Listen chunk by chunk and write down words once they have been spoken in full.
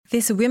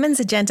This Women's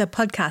Agenda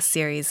podcast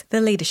series, The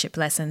Leadership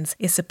Lessons,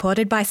 is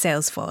supported by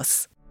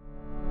Salesforce.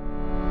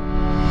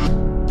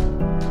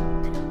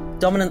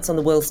 Dominance on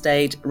the world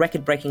stage,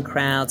 record-breaking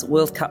crowds,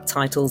 World Cup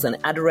titles and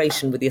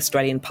adoration with the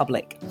Australian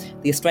public.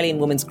 The Australian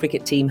women's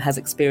cricket team has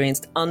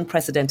experienced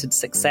unprecedented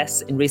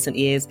success in recent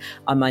years,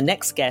 and my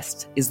next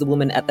guest is the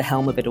woman at the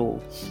helm of it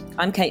all.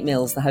 I'm Kate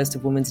Mills, the host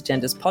of Women's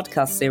Agenda's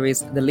podcast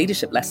series, The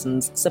Leadership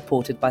Lessons,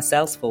 supported by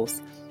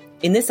Salesforce.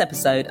 In this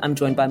episode, I'm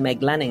joined by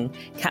Meg Lanning,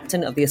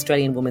 captain of the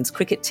Australian women's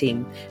cricket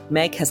team.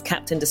 Meg has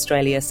captained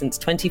Australia since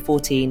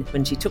 2014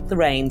 when she took the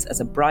reins as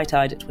a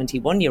bright-eyed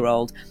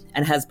 21-year-old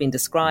and has been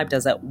described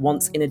as a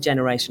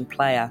once-in-a-generation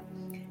player.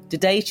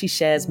 Today, she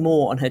shares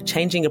more on her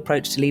changing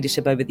approach to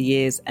leadership over the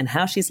years and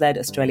how she's led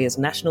Australia's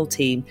national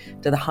team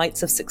to the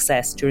heights of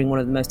success during one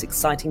of the most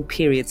exciting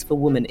periods for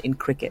women in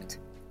cricket.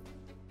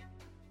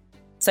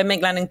 So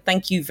Meg Lanning,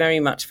 thank you very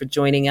much for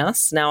joining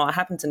us. Now, I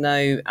happen to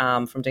know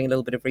from doing a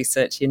little bit of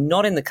research, you're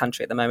not in the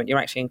country at the moment. You're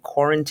actually in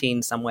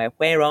quarantine somewhere.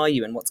 Where are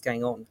you and what's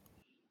going on?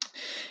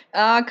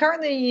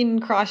 Currently in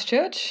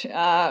Christchurch,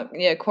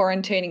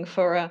 quarantining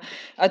for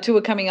a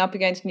tour coming up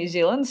against New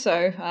Zealand.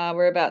 So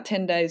we're about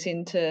 10 days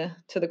into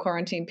the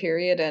quarantine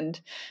period, and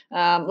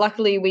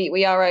luckily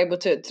we are able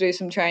to do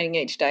some training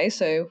each day.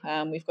 So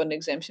we've got an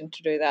exemption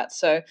to do that.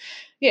 So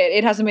yeah,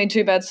 it hasn't been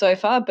too bad so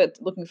far, but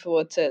looking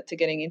forward to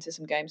getting into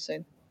some games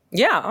soon.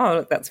 Yeah,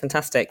 look, that's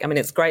fantastic. I mean,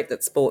 it's great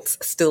that sport's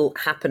still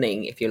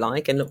happening, if you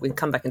like. And look, we'll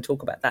come back and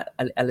talk about that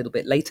a little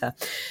bit later.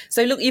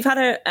 So look, you've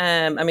had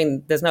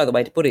there's no other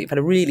way to put it. You've had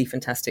a really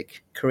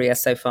fantastic career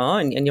so far,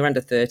 and you're under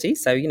 30.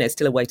 So,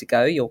 still a way to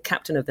go. You're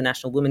captain of the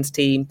national women's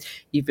team.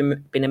 You've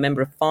been a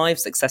member of 5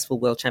 successful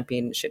world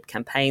championship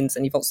campaigns,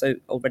 and you've also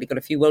already got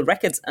a few world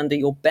records under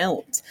your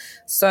belt.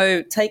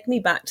 So take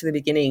me back to the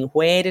beginning.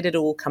 Where did it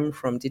all come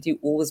from? Did you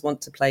always want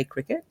to play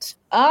cricket?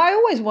 I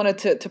always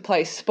wanted to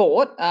play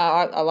sport.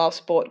 I love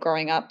sport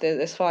growing up.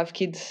 There's 5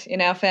 kids in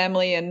our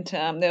family, and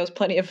there was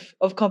plenty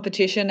of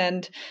competition,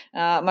 and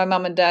my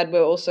mum and dad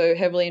were also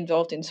heavily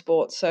involved in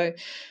sports. So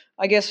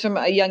I guess from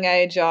a young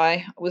age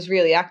I was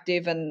really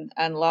active and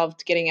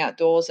loved getting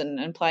outdoors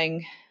and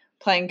playing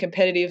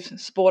competitive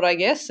sport, I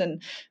guess.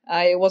 And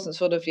it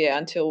wasn't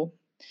until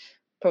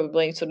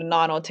probably sort of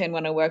 9 or 10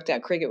 when I worked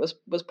out cricket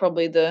was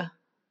probably the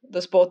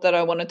sport that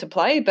I wanted to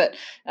play, but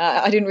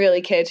I didn't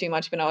really care too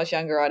much when I was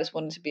younger. I just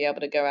wanted to be able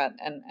to go out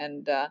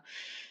and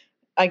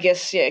I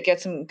guess, get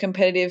some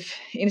competitive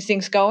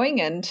instincts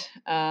going, and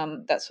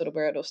that's sort of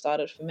where it all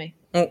started for me.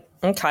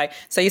 Okay.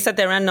 So you said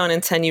there around 9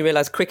 and 10 you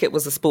realised cricket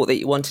was the sport that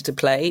you wanted to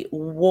play.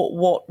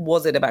 What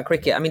was it about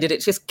cricket? I mean, did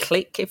it just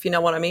click, if you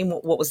know what I mean?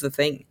 What was the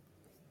thing?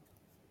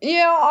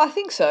 Yeah, I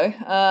think so.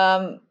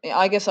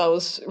 I guess I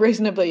was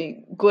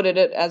reasonably good at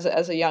it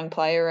as a young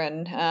player,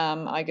 and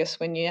I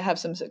guess when you have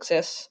some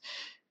success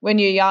when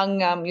you're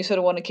young, you sort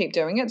of want to keep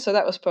doing it. So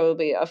that was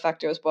probably a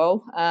factor as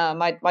well.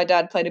 My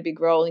dad played a big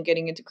role in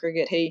getting into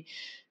cricket.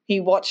 He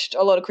watched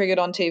a lot of cricket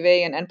on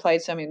TV and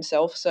played some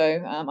himself.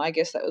 So I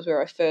guess that was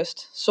where I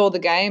first saw the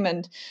game.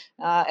 And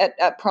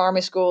at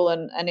primary school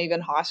and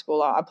even high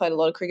school, I played a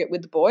lot of cricket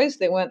with the boys.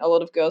 There weren't a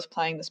lot of girls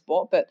playing the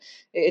sport, but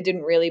it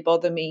didn't really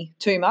bother me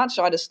too much.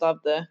 I just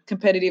loved the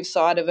competitive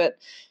side of it.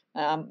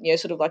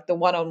 Sort of like the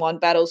one-on-one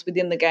battles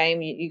within the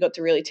game. You got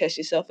to really test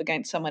yourself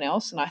against someone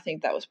else. And I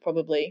think that was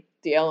probably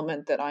the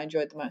element that I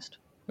enjoyed the most.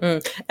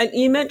 And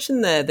you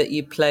mentioned there that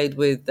you played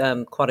with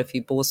quite a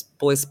few boys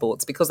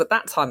sports, because at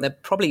that time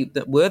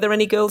were there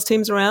any girls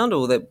teams around,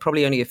 or there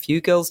probably only a few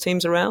girls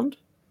teams around?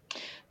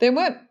 There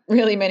weren't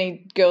really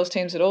many girls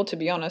teams at all, to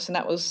be honest, and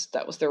that was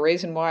the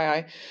reason why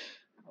I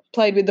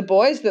played with the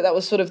boys. That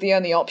was sort of the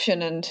only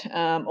option,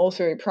 and all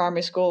through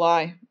primary school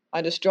I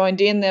just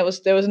joined in. There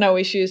was no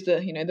issues.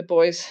 The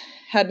boys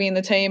had me in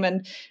the team,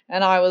 and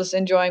I was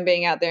enjoying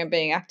being out there and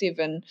being active,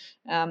 and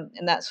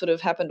that sort of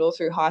happened all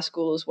through high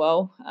school as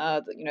well.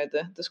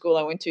 The school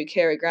I went to,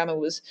 Carey Grammar,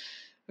 was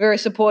very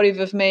supportive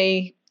of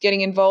me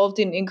getting involved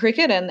in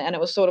cricket, and it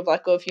was sort of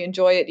like, well, if you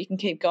enjoy it, you can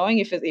keep going.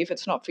 If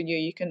it's not for you,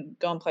 you can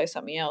go and play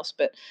something else.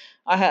 But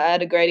I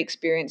had a great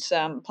experience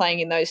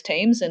playing in those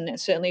teams, and it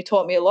certainly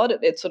taught me a lot.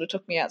 It sort of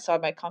took me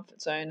outside my comfort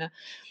zone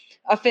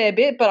a fair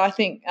bit, but I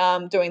think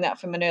doing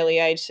that from an early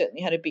age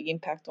certainly had a big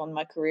impact on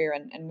my career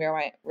and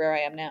where I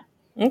am now.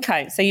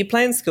 Okay, so you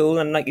play in school,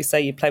 and like you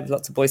say, you play with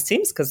lots of boys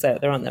teams because there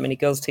aren't that many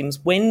girls teams.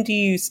 When do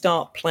you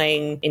start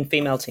playing in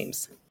female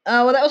teams?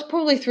 Well, that was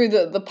probably through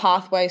the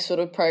pathway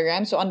sort of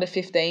program. So under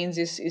 15s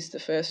is the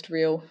first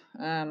real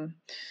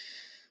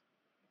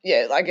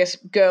I guess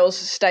girls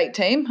state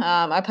team.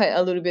 I played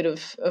a little bit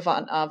of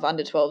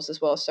under 12s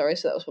as well. Sorry,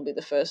 so that was probably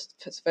the first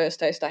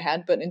taste I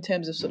had. But in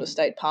terms of sort of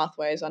state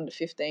pathways, under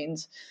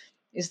 15s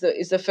is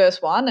the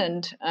first one,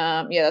 and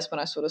that's when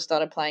I sort of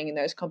started playing in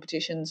those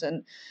competitions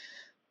and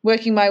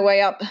working my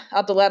way up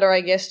the ladder,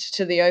 I guess,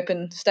 to the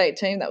open state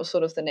team. That was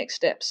sort of the next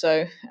step.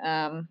 So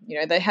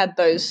they had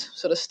those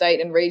sort of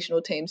state and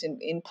regional teams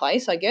in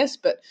place, I guess,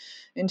 but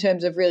in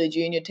terms of really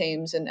junior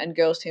teams and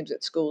girls teams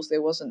at schools,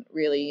 there wasn't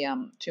really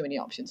too many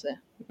options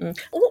there.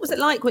 What was it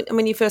like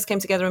when you first came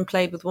together and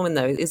played with women,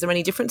 though? Is there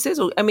any differences?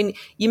 Or, I mean,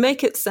 you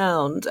make it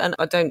sound, and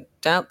I don't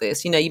doubt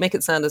this, you make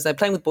it sound as though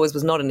playing with boys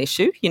was not an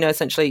issue.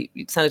 Essentially,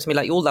 it sounded to me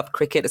like you all loved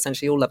cricket,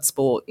 essentially you all loved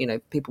sport.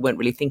 People weren't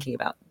really thinking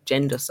about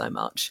gender so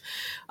much.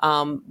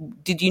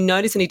 Did you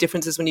notice any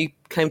differences when you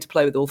came to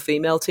play with all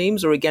female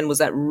teams, or again, was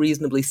that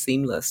reasonably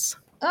seamless?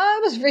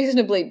 It was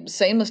reasonably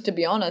seamless, to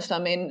be honest. I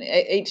mean,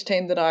 each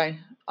team that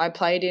I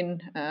played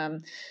in,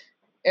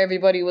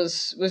 everybody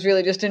was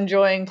really just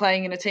enjoying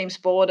playing in a team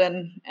sport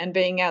and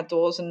being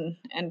outdoors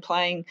and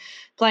playing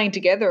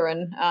together.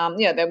 And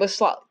there were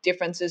slight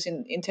differences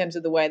in terms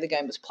of the way the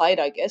game was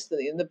played. I guess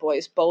the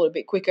boys bowled a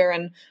bit quicker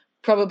and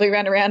probably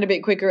ran around a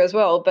bit quicker as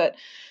well. But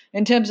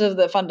in terms of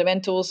the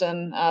fundamentals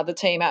and the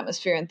team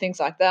atmosphere and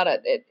things like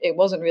that, it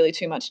wasn't really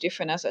too much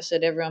different. As I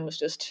said, everyone was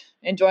just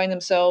enjoying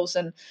themselves,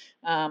 and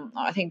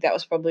I think that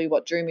was probably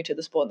what drew me to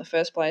the sport in the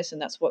first place,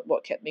 and that's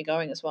what kept me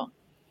going as well.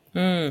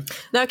 No,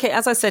 okay,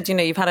 as I said,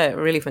 you've had a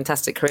really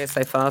fantastic career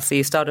so far. So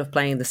you started off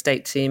playing in the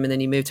state team, and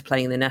then you moved to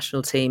playing in the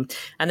national team.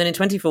 And then in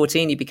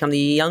 2014, you become the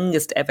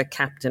youngest ever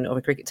captain of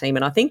a cricket team.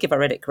 And I think, if I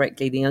read it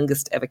correctly, the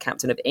youngest ever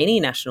captain of any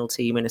national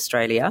team in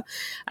Australia.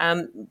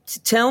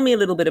 Tell me a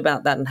little bit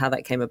about that and how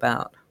that came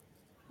about.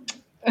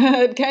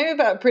 It came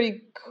about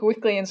pretty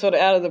quickly and sort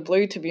of out of the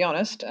blue, to be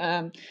honest.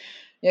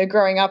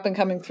 Growing up and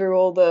coming through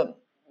all the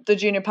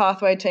junior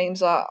pathway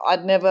teams,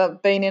 I'd never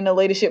been in a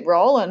leadership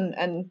role,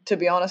 and to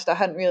be honest, I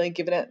hadn't really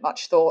given it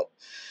much thought.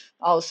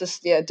 I was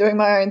just doing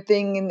my own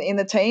thing in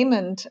the team,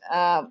 and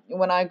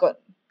when I got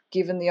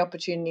given the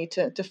opportunity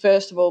to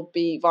first of all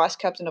be vice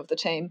captain of the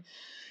team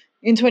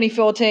in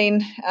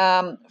 2014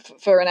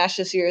 for an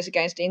Ashes series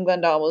against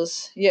England, I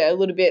was a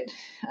little bit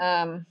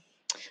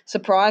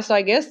surprised,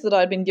 I guess, that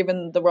I'd been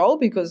given the role,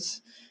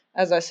 because,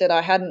 as I said,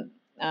 I hadn't.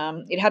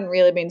 It hadn't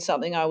really been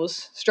something I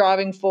was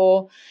striving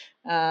for,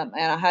 and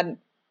I hadn't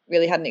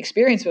really had an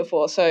experience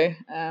before. So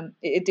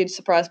it did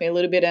surprise me a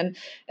little bit. And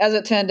as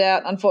it turned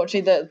out,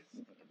 unfortunately,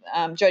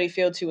 Jodie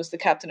Fields, who was the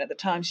captain at the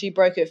time, she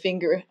broke her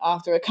finger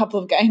after a couple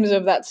of games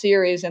of that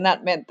series, and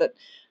that meant that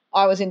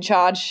I was in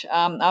charge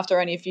after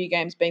only a few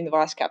games being the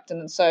vice captain.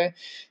 And so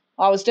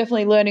I was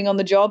definitely learning on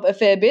the job a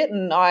fair bit,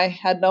 and I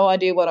had no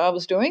idea what I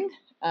was doing.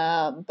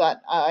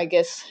 But I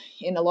guess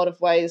in a lot of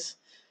ways,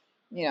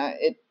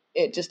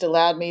 it just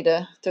allowed me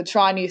to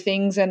try new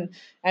things and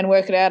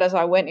work it out as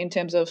I went in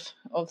terms of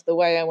the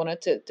way I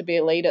wanted to be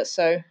a leader.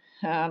 So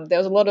there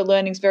was a lot of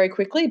learnings very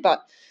quickly,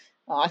 but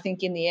I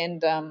think in the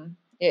end,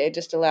 it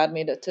just allowed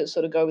me to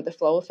sort of go with the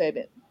flow a fair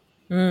bit.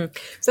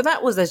 So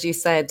that was, as you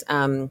said,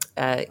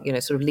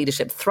 sort of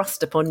leadership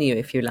thrust upon you,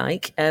 if you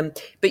like.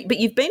 But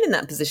you've been in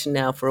that position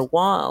now for a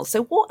while.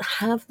 So what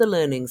have the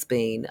learnings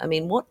been? I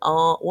mean,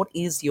 what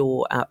is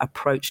your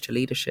approach to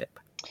leadership?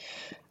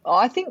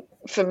 I think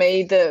for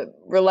me, the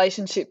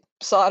relationship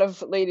side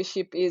of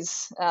leadership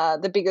is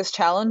the biggest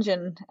challenge,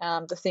 and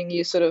the thing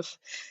you sort of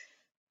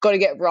got to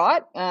get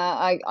right.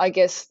 I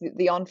guess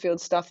the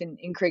on-field stuff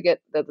in cricket,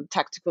 the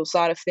tactical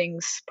side of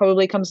things,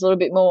 probably comes a little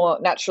bit more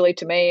naturally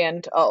to me,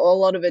 and a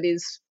lot of it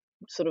is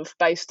sort of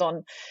based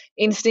on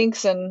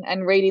instincts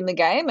and reading the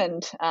game,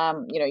 and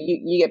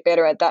you get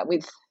better at that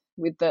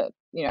with the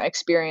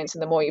experience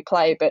and the more you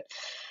play. But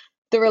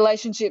the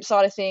relationship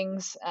side of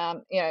things,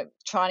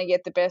 trying to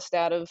get the best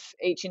out of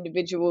each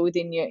individual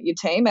within your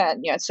team.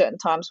 At certain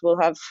times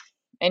we'll have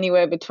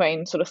anywhere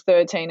between sort of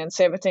 13 and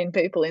 17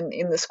 people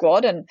in the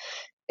squad, and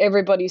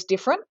everybody's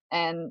different.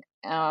 And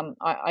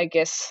I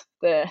guess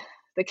the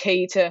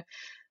key to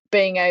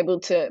being able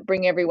to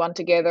bring everyone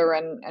together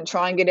and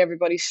try and get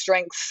everybody's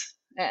strengths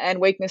and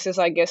weaknesses,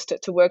 I guess,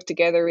 to work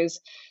together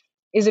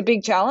is a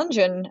big challenge.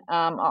 And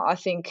I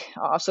think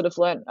I've sort of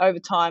learned over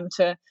time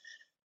to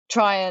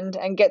try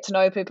and get to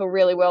know people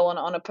really well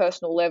on a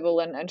personal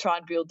level, and try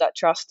and build that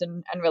trust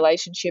and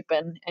relationship.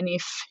 And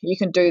if you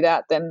can do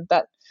that, then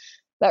that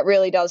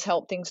really does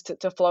help things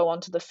to flow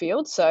onto the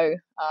field. So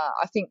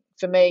I think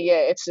for me,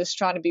 it's just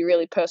trying to be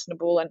really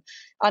personable and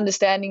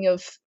understanding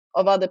of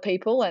other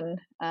people, and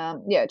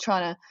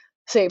trying to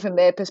see it from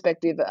their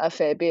perspective a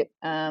fair bit.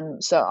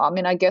 So I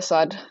mean, I guess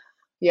I'd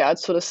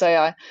sort of say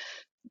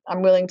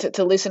I'm willing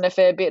to listen a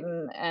fair bit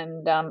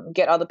and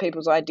get other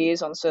people's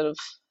ideas on sort of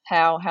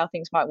how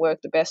things might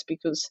work the best,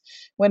 because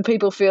when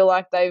people feel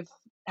like they've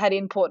had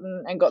input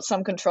and got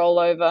some control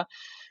over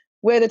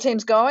where the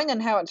team's going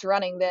and how it's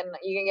running, then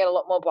you can get a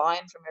lot more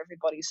buy-in from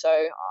everybody. So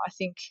I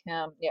think,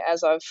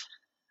 as I've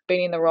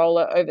been in the role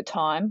over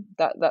time,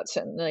 that's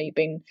certainly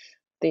been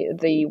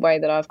the way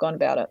that I've gone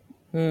about it.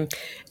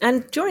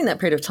 And during that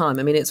period of time,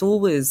 I mean, it's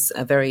always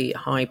a very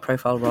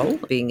high-profile role,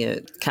 being a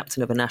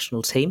captain of a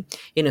national team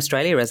in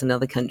Australia as in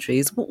other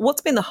countries.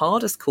 What's been the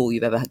hardest call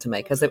you've ever had to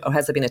make? Has there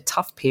been a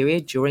tough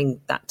period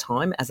during that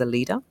time as a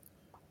leader?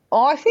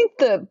 Oh, I think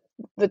the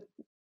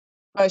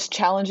most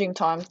challenging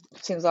time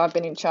since I've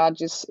been in charge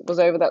was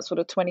over that sort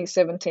of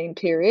 2017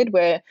 period,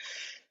 where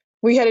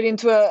we headed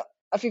into a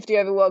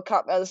 50-over World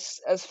Cup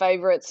as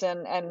favourites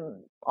and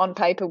on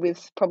paper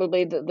with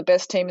probably the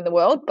best team in the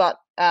world, but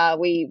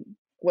we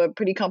were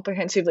pretty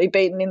comprehensively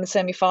beaten in the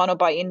semi-final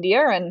by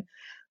India, and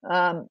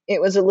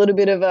It was a little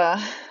bit of a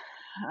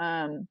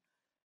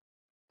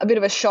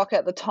shock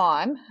at the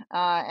time,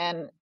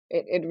 and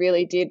it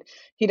really did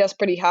hit us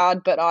pretty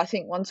hard. But I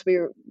think once we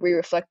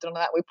reflected on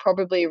that, we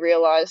probably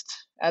realised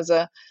as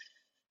a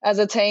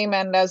team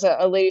and as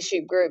a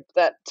leadership group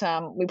that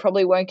we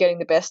probably weren't getting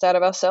the best out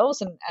of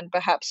ourselves, and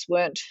perhaps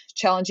weren't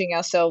challenging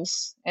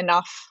ourselves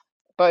enough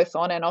both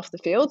on and off the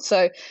field.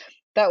 So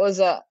that was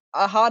a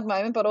hard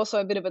moment, but also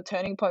a bit of a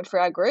turning point for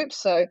our group.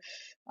 So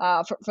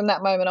from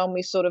that moment on,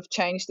 we sort of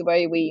changed the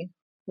way we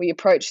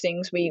approach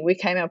things. We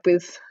came up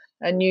with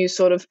a new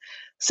sort of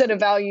set of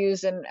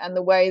values and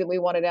the way that we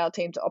wanted our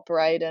team to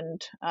operate.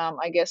 And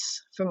I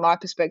guess from my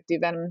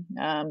perspective, and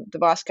the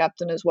vice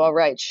captain as well,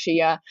 Rach,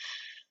 she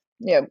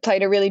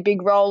played a really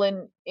big role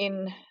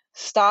in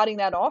starting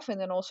that off,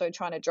 and then also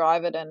trying to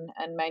drive it and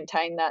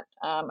maintain that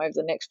over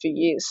the next few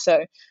years.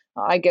 So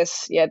I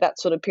guess, that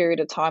sort of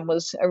period of time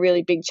was a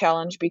really big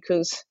challenge,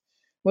 because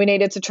we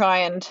needed to try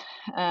and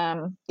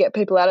get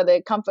people out of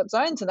their comfort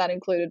zones, and that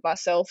included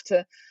myself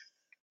to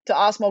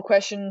ask more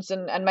questions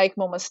and make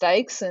more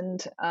mistakes.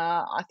 And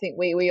I think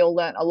we all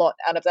learnt a lot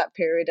out of that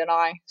period, and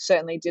I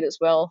certainly did as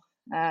well.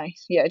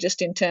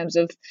 Just in terms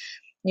of,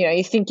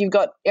 you think you've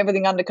got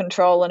everything under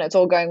control and it's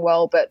all going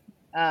well, but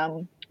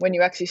when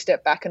you actually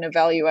step back and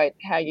evaluate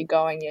how you're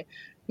going,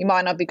 you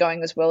might not be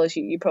going as well as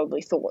you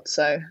probably thought.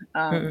 So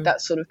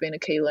that's sort of been a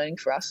key learning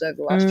for us over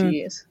the last few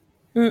years.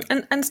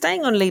 And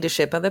staying on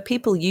leadership, are there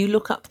people you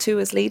look up to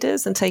as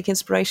leaders and take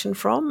inspiration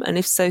from? And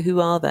if so, who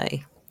are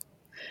they?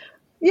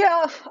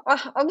 Yeah,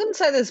 I wouldn't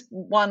say there's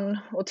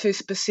one or two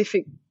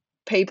specific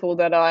people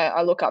that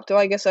I look up to.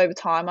 I guess over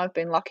time I've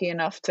been lucky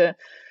enough to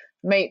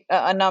meet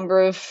a number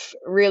of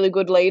really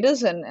good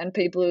leaders and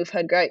people who've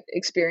had great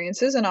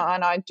experiences, and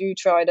I do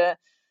try to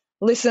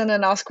listen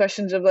and ask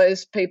questions of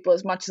those people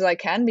as much as I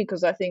can,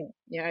 because I think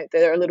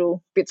there are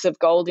little bits of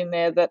gold in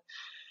there that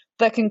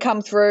can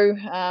come through,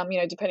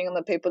 depending on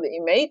the people that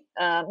you meet.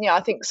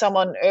 I think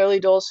someone early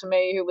doors for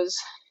me who was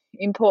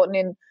important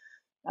in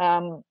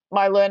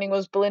my learning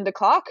was Belinda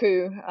Clark,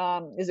 who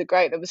is a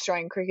great of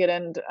Australian cricket,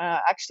 and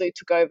actually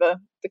took over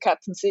the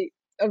captaincy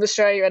of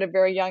Australia at a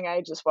very young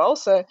age as well.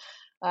 So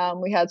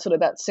we had sort of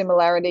that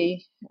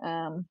similarity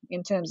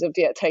in terms of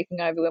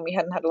taking over when we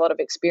hadn't had a lot of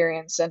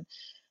experience, and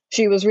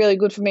she was really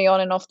good for me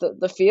on and off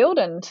the field,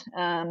 and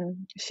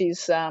she's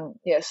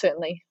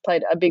certainly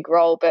played a big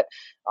role. But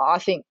I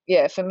think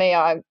for me,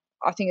 I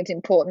think it's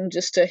important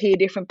just to hear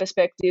different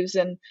perspectives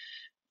and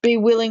be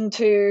willing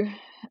to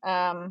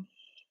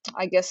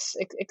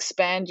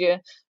expand your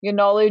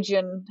knowledge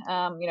and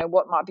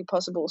what might be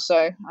possible. So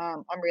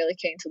I'm really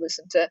keen to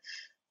listen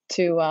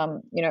to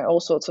all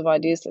sorts of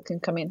ideas that can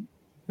come in.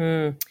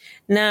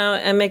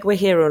 Now, Meg, we're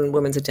here on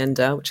Women's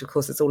Agenda, which of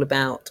course is all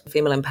about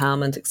female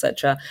empowerment,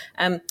 etc.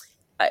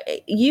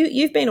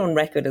 You've been on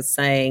record as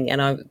saying,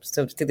 and I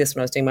sort of did this when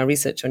I was doing my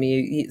research on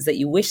you, is that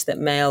you wish that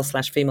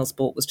male/female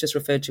sport was just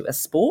referred to as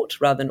sport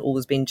rather than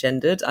always being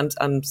gendered.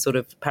 I'm sort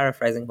of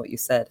paraphrasing what you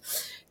said.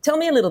 Tell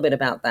me a little bit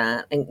about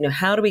that, and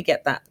how do we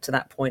get that to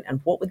that point,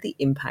 and what would the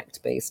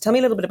impact be? So tell me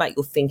a little bit about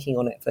your thinking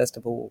on it first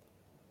of all.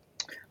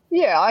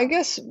 Yeah, I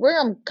guess where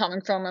I'm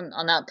coming from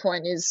on that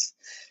point is,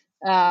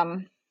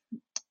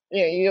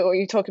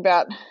 you talk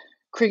about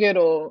cricket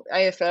or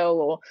AFL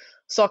or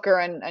soccer,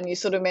 and you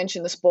sort of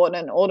mention the sport,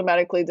 and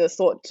automatically the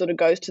thought sort of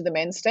goes to the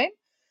men's team.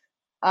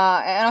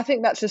 And I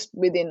think that's just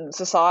within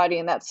society,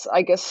 and that's,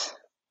 I guess,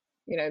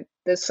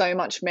 there's so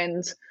much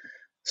men's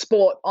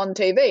sport on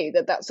TV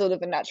that's sort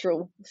of a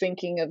natural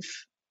thinking of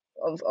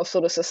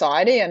sort of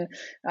society. And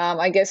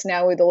I guess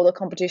now with all the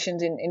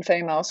competitions in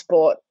female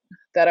sport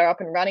that are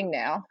up and running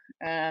now,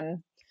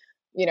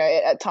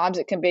 at times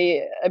it can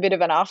be a bit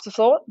of an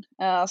afterthought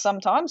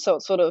sometimes. So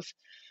it's sort of,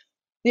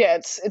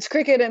 it's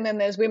cricket and then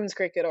there's women's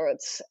cricket, or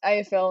it's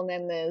AFL and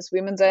then there's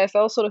women's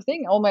AFL sort of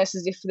thing, almost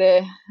as if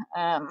they're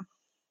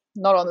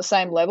not on the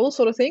same level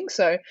sort of thing.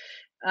 So,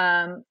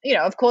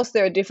 of course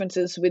there are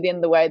differences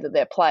within the way that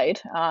they're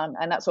played,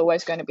 and that's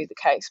always going to be the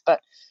case.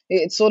 But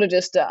it's sort of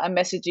just a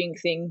messaging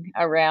thing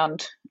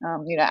around,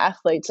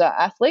 athletes are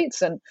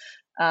athletes, and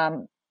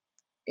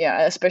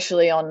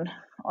especially on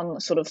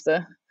sort of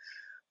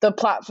the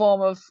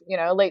platform of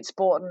elite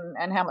sport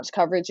and how much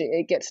coverage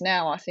it gets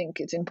now. I think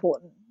it's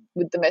important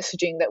with the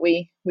messaging that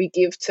we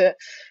give to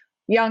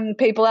young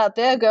people out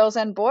there, girls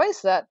and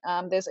boys, that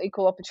there's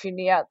equal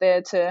opportunity out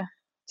there to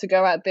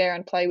go out there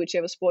and play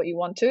whichever sport you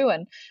want to.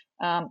 And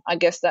I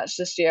guess that's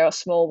just a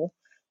small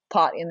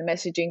part in the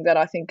messaging that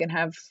I think can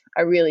have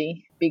a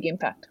really big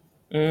impact.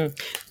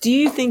 Do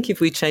you think if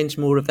we change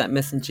more of that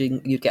messaging,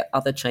 you'd get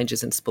other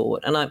changes in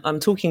sport? And I'm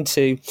talking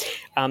to,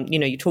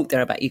 you talked there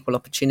about equal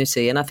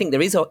opportunity, and I think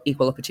there is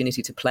equal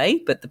opportunity to play,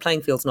 but the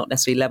playing field's not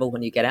necessarily level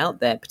when you get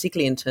out there,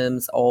 particularly in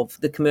terms of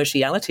the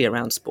commerciality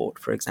around sport,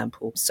 for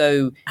example.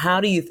 So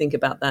how do you think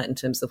about that in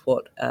terms of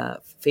what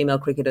female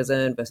cricketers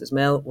earn versus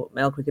male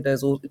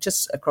cricketers, or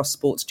just across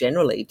sports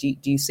generally? Do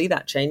you see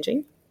that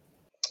changing?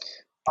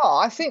 Oh,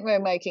 I think we're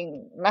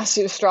making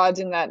massive strides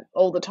in that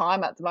all the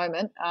time at the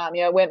moment.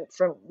 Went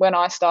from when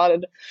I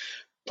started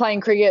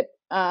playing cricket,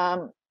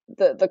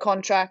 the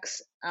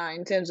contracts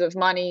in terms of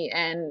money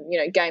and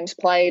games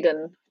played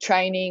and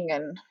training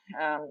and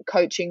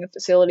coaching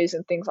facilities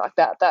and things like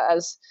that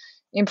has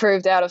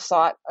improved out of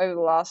sight over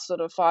the last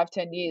sort of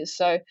 5-10 years.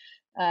 So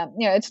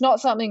it's not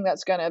something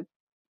that's going to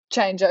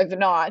change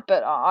overnight,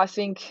 but I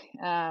think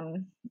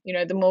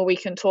the more we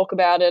can talk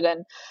about it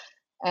and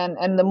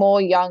the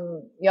more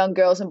young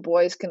girls and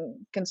boys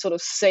can sort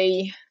of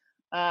see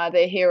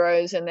their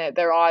heroes and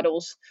their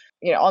idols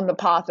on the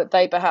path that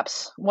they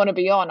perhaps want to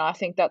be on, I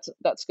think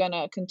that's going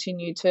to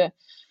continue to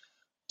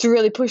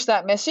really push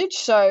that message.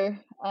 So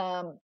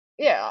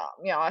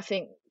I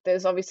think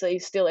there's obviously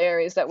still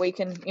areas that we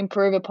can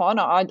improve upon.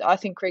 I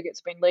think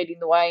cricket's been leading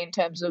the way in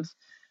terms of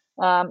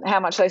how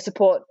much they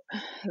support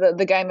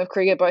the game of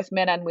cricket, both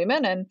men and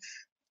women. And,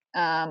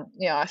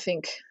 I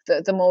think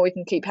that the more we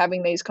can keep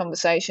having these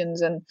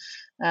conversations and,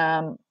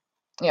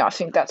 I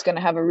think that's going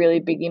to have a really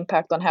big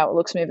impact on how it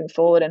looks moving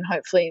forward. And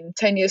hopefully in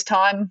 10 years'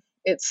 time,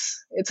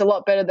 it's a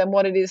lot better than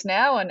what it is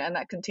now, and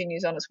that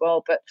continues on as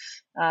well. But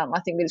I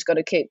think we just got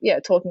to keep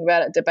talking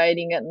about it,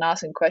 debating it, and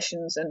asking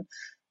questions, and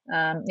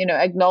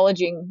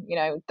acknowledging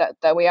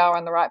that we are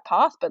on the right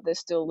path, but there's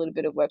still a little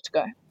bit of work to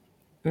go.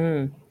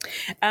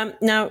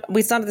 Now,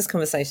 we started this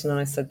conversation and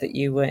I said that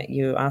you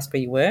asked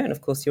where you were, and of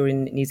course you're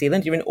in New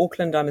Zealand. You're in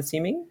Auckland, I'm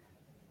assuming?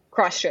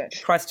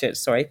 Christchurch,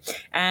 sorry.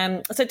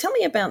 So tell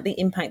me about the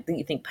impact that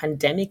you think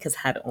pandemic has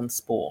had on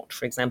sport,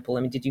 for example.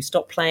 I mean, did you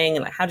stop playing,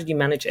 and how did you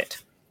manage it?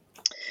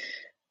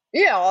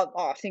 Yeah,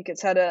 I think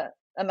it's had a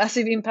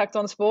massive impact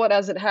on sport,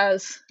 as it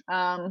has,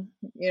 on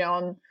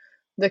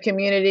the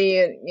community,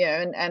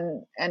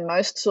 and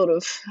most sort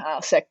of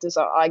sectors,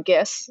 I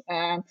guess.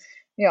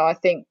 I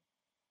think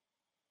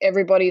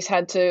everybody's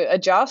had to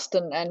adjust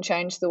and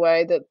change the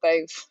way that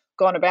they've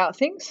gone about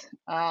things.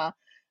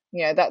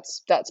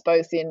 That's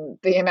both in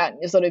the amount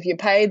you're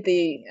paid,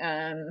 the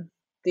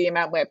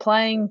amount we're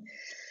playing,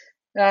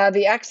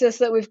 the access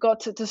that we've got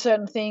to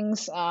certain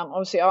things.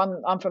 Obviously,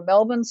 I'm from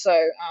Melbourne, so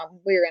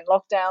we were in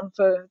lockdown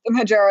for the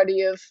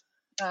majority of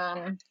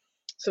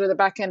sort of the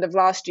back end of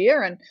last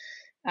year, and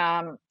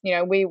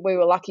we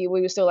were lucky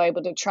we were still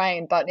able to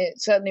train, but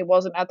it certainly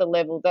wasn't at the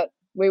level that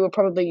we were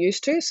probably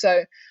used to.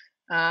 So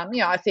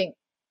I think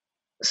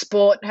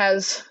sport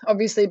has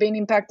obviously been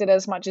impacted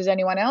as much as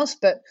anyone else,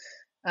 but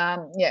I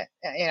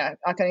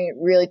can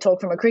really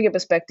talk from a cricket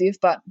perspective,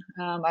 but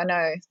I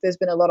know there's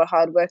been a lot of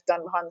hard work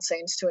done behind the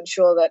scenes to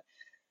ensure that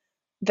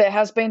there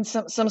has been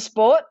some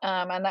sport,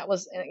 and that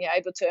was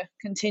able to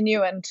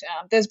continue. And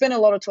there's been a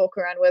lot of talk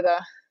around whether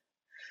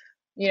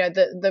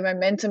the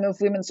momentum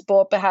of women's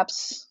sport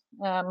perhaps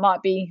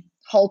might be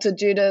halted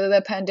due to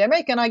the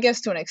pandemic, and I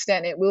guess to an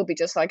extent it will be,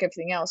 just like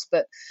everything else.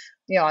 But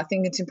I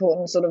think it's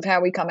important sort of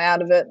how we come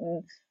out of it,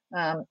 and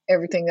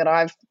everything that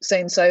I've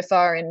seen so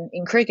far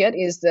in cricket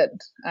is that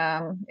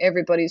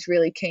everybody's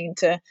really keen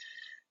to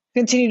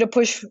continue to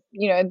push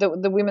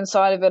the women's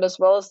side of it as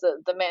well as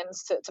the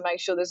men's, to make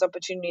sure there's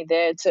opportunity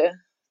there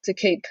to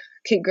keep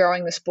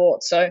growing the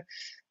sport. So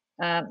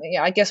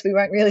I guess we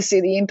won't really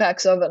see the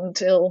impacts of it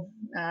until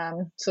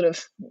sort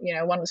of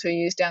 1 or 2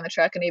 years down the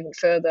track and even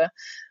further.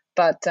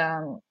 But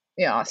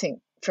I think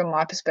from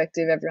my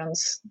perspective,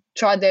 everyone's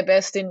tried their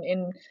best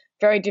in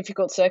very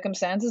difficult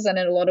circumstances, and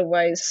in a lot of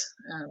ways,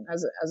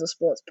 as a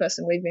sports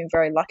person, we've been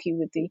very lucky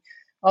with the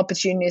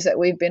opportunities that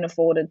we've been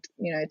afforded,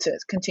 to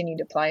continue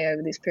to play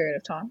over this period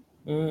of time.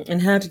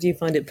 And how did you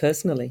find it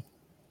personally?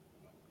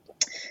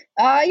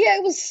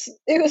 It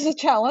was a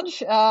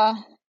challenge. I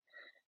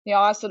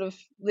sort of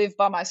live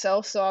by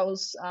myself, so I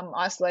was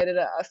isolated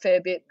a fair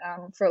bit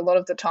for a lot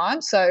of the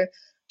time. So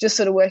just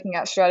sort of working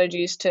out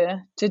strategies to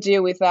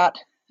deal with that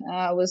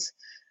was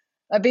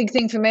a big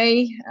thing for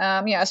me,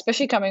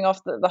 especially coming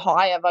off the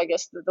high of, I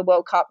guess, the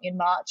World Cup in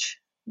March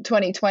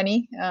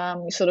 2020.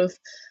 Sort of,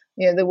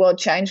 the world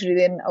changed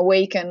within a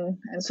week, and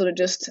sort of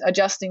just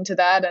adjusting to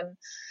that,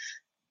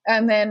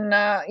 and then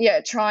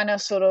trying to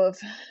sort of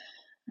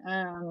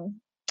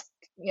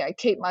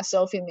keep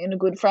myself in a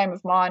good frame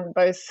of mind,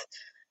 both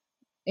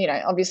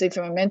obviously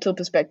from a mental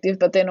perspective,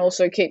 but then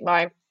also keep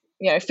my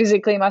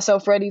physically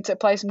myself ready to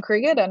play some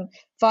cricket, and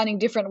finding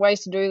different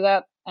ways to do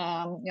that.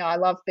 I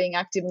love being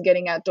active and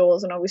getting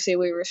outdoors, and obviously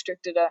we were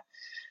restricted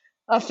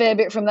a fair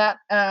bit from that.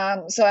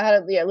 So I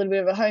had a little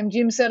bit of a home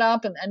gym set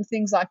up and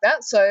things like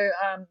that. So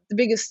the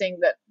biggest thing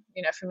that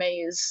for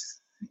me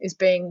is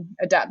being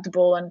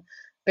adaptable and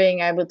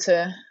being able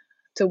to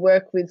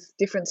work with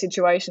different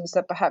situations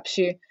that perhaps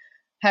you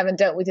haven't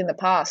dealt with in the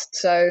past.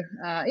 So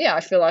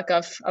I feel like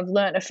I've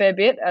learned a fair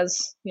bit,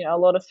 as a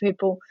lot of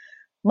people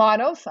might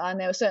have, and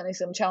there were certainly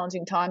some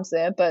challenging times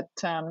there. But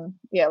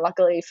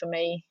luckily for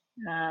me,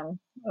 I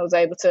was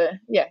able to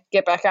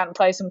get back out and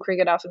play some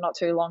cricket after not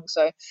too long.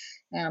 So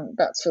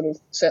that sort of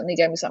certainly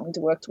gave me something to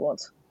work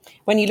towards.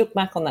 When you look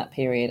back on that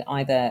period,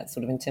 either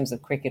sort of in terms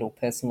of cricket or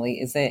personally,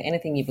 is there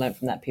anything you've learned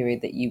from that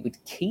period that you would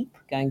keep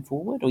going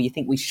forward, or you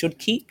think we should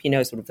keep,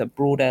 sort of the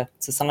broader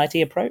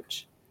society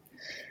approach?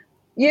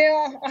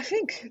 Yeah, I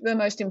think the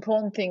most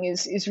important thing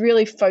is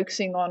really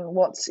focusing on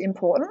what's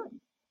important.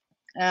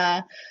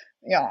 I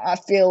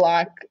feel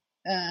like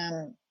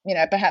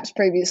perhaps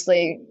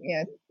previously,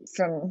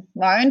 from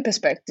my own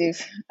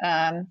perspective,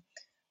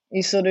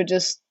 you sort of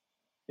just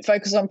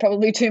focus on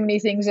probably too many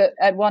things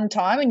at one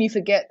time, and you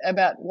forget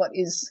about what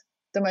is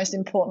the most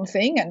important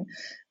thing. And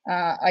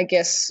I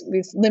guess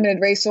with limited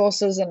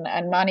resources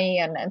and money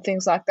and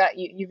things like that,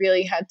 you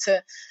really had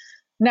to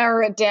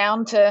narrow it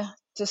down to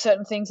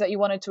certain things that you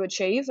wanted to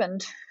achieve.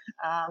 And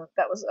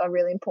that was a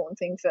really important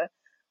thing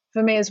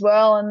for me as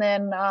well. And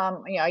then,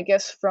 I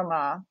guess from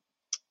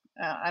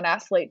an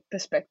athlete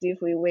perspective,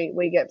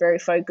 we get very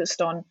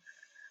focused on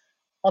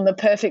the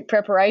perfect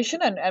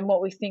preparation and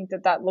what we think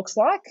that looks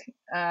like,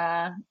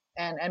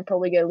 and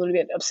probably get a little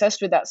bit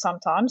obsessed with that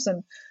sometimes.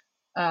 And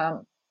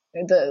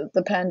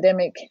the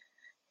pandemic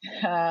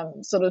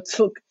sort of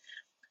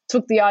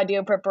took the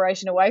ideal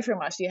preparation away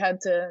from us. You had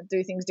to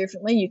do things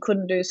differently. You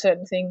couldn't do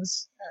certain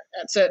things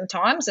at certain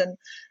times. And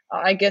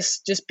I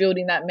guess just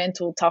building that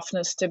mental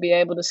toughness to be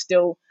able to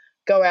still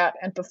go out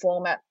and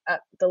perform at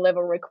the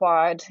level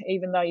required,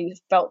 even though you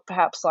felt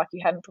perhaps like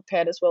you hadn't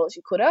prepared as well as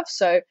you could have.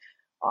 So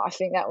I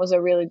think that was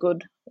a really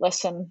good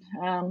lesson,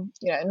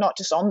 not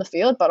just on the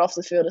field, but off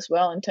the field as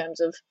well, in terms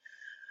of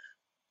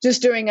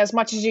just doing as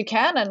much as you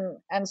can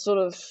and sort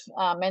of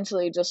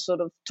mentally just sort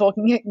of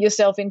talking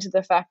yourself into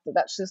the fact that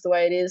that's just the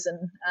way it is. And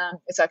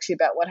it's actually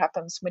about what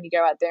happens when you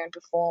go out there and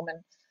perform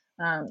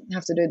and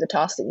have to do the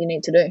task that you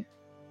need to do.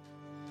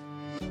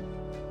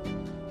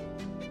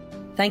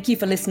 Thank you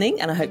for listening,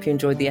 and I hope you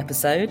enjoyed the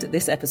episode.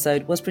 This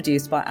episode was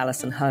produced by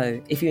Alison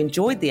Ho. If you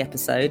enjoyed the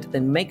episode,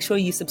 then make sure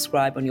you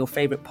subscribe on your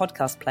favourite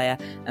podcast player,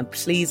 and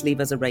please leave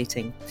us a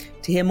rating.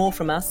 To hear more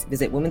from us,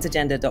 visit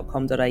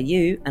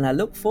womensagenda.com.au, and I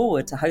look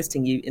forward to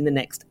hosting you in the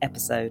next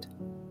episode.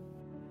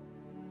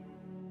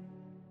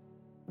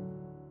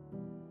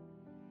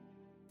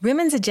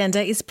 Women's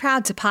Agenda is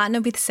proud to partner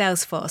with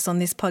Salesforce on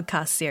this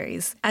podcast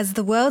series. As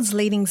the world's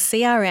leading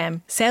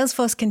CRM,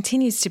 Salesforce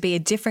continues to be a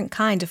different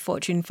kind of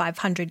Fortune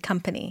 500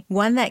 company,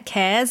 one that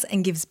cares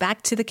and gives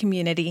back to the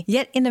community,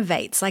 yet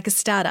innovates like a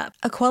startup.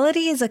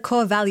 Equality is a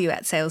core value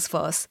at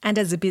Salesforce, and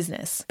as a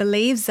business,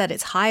 believes that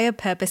its higher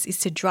purpose is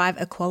to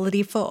drive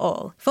equality for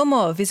all. For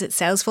more, visit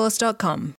salesforce.com.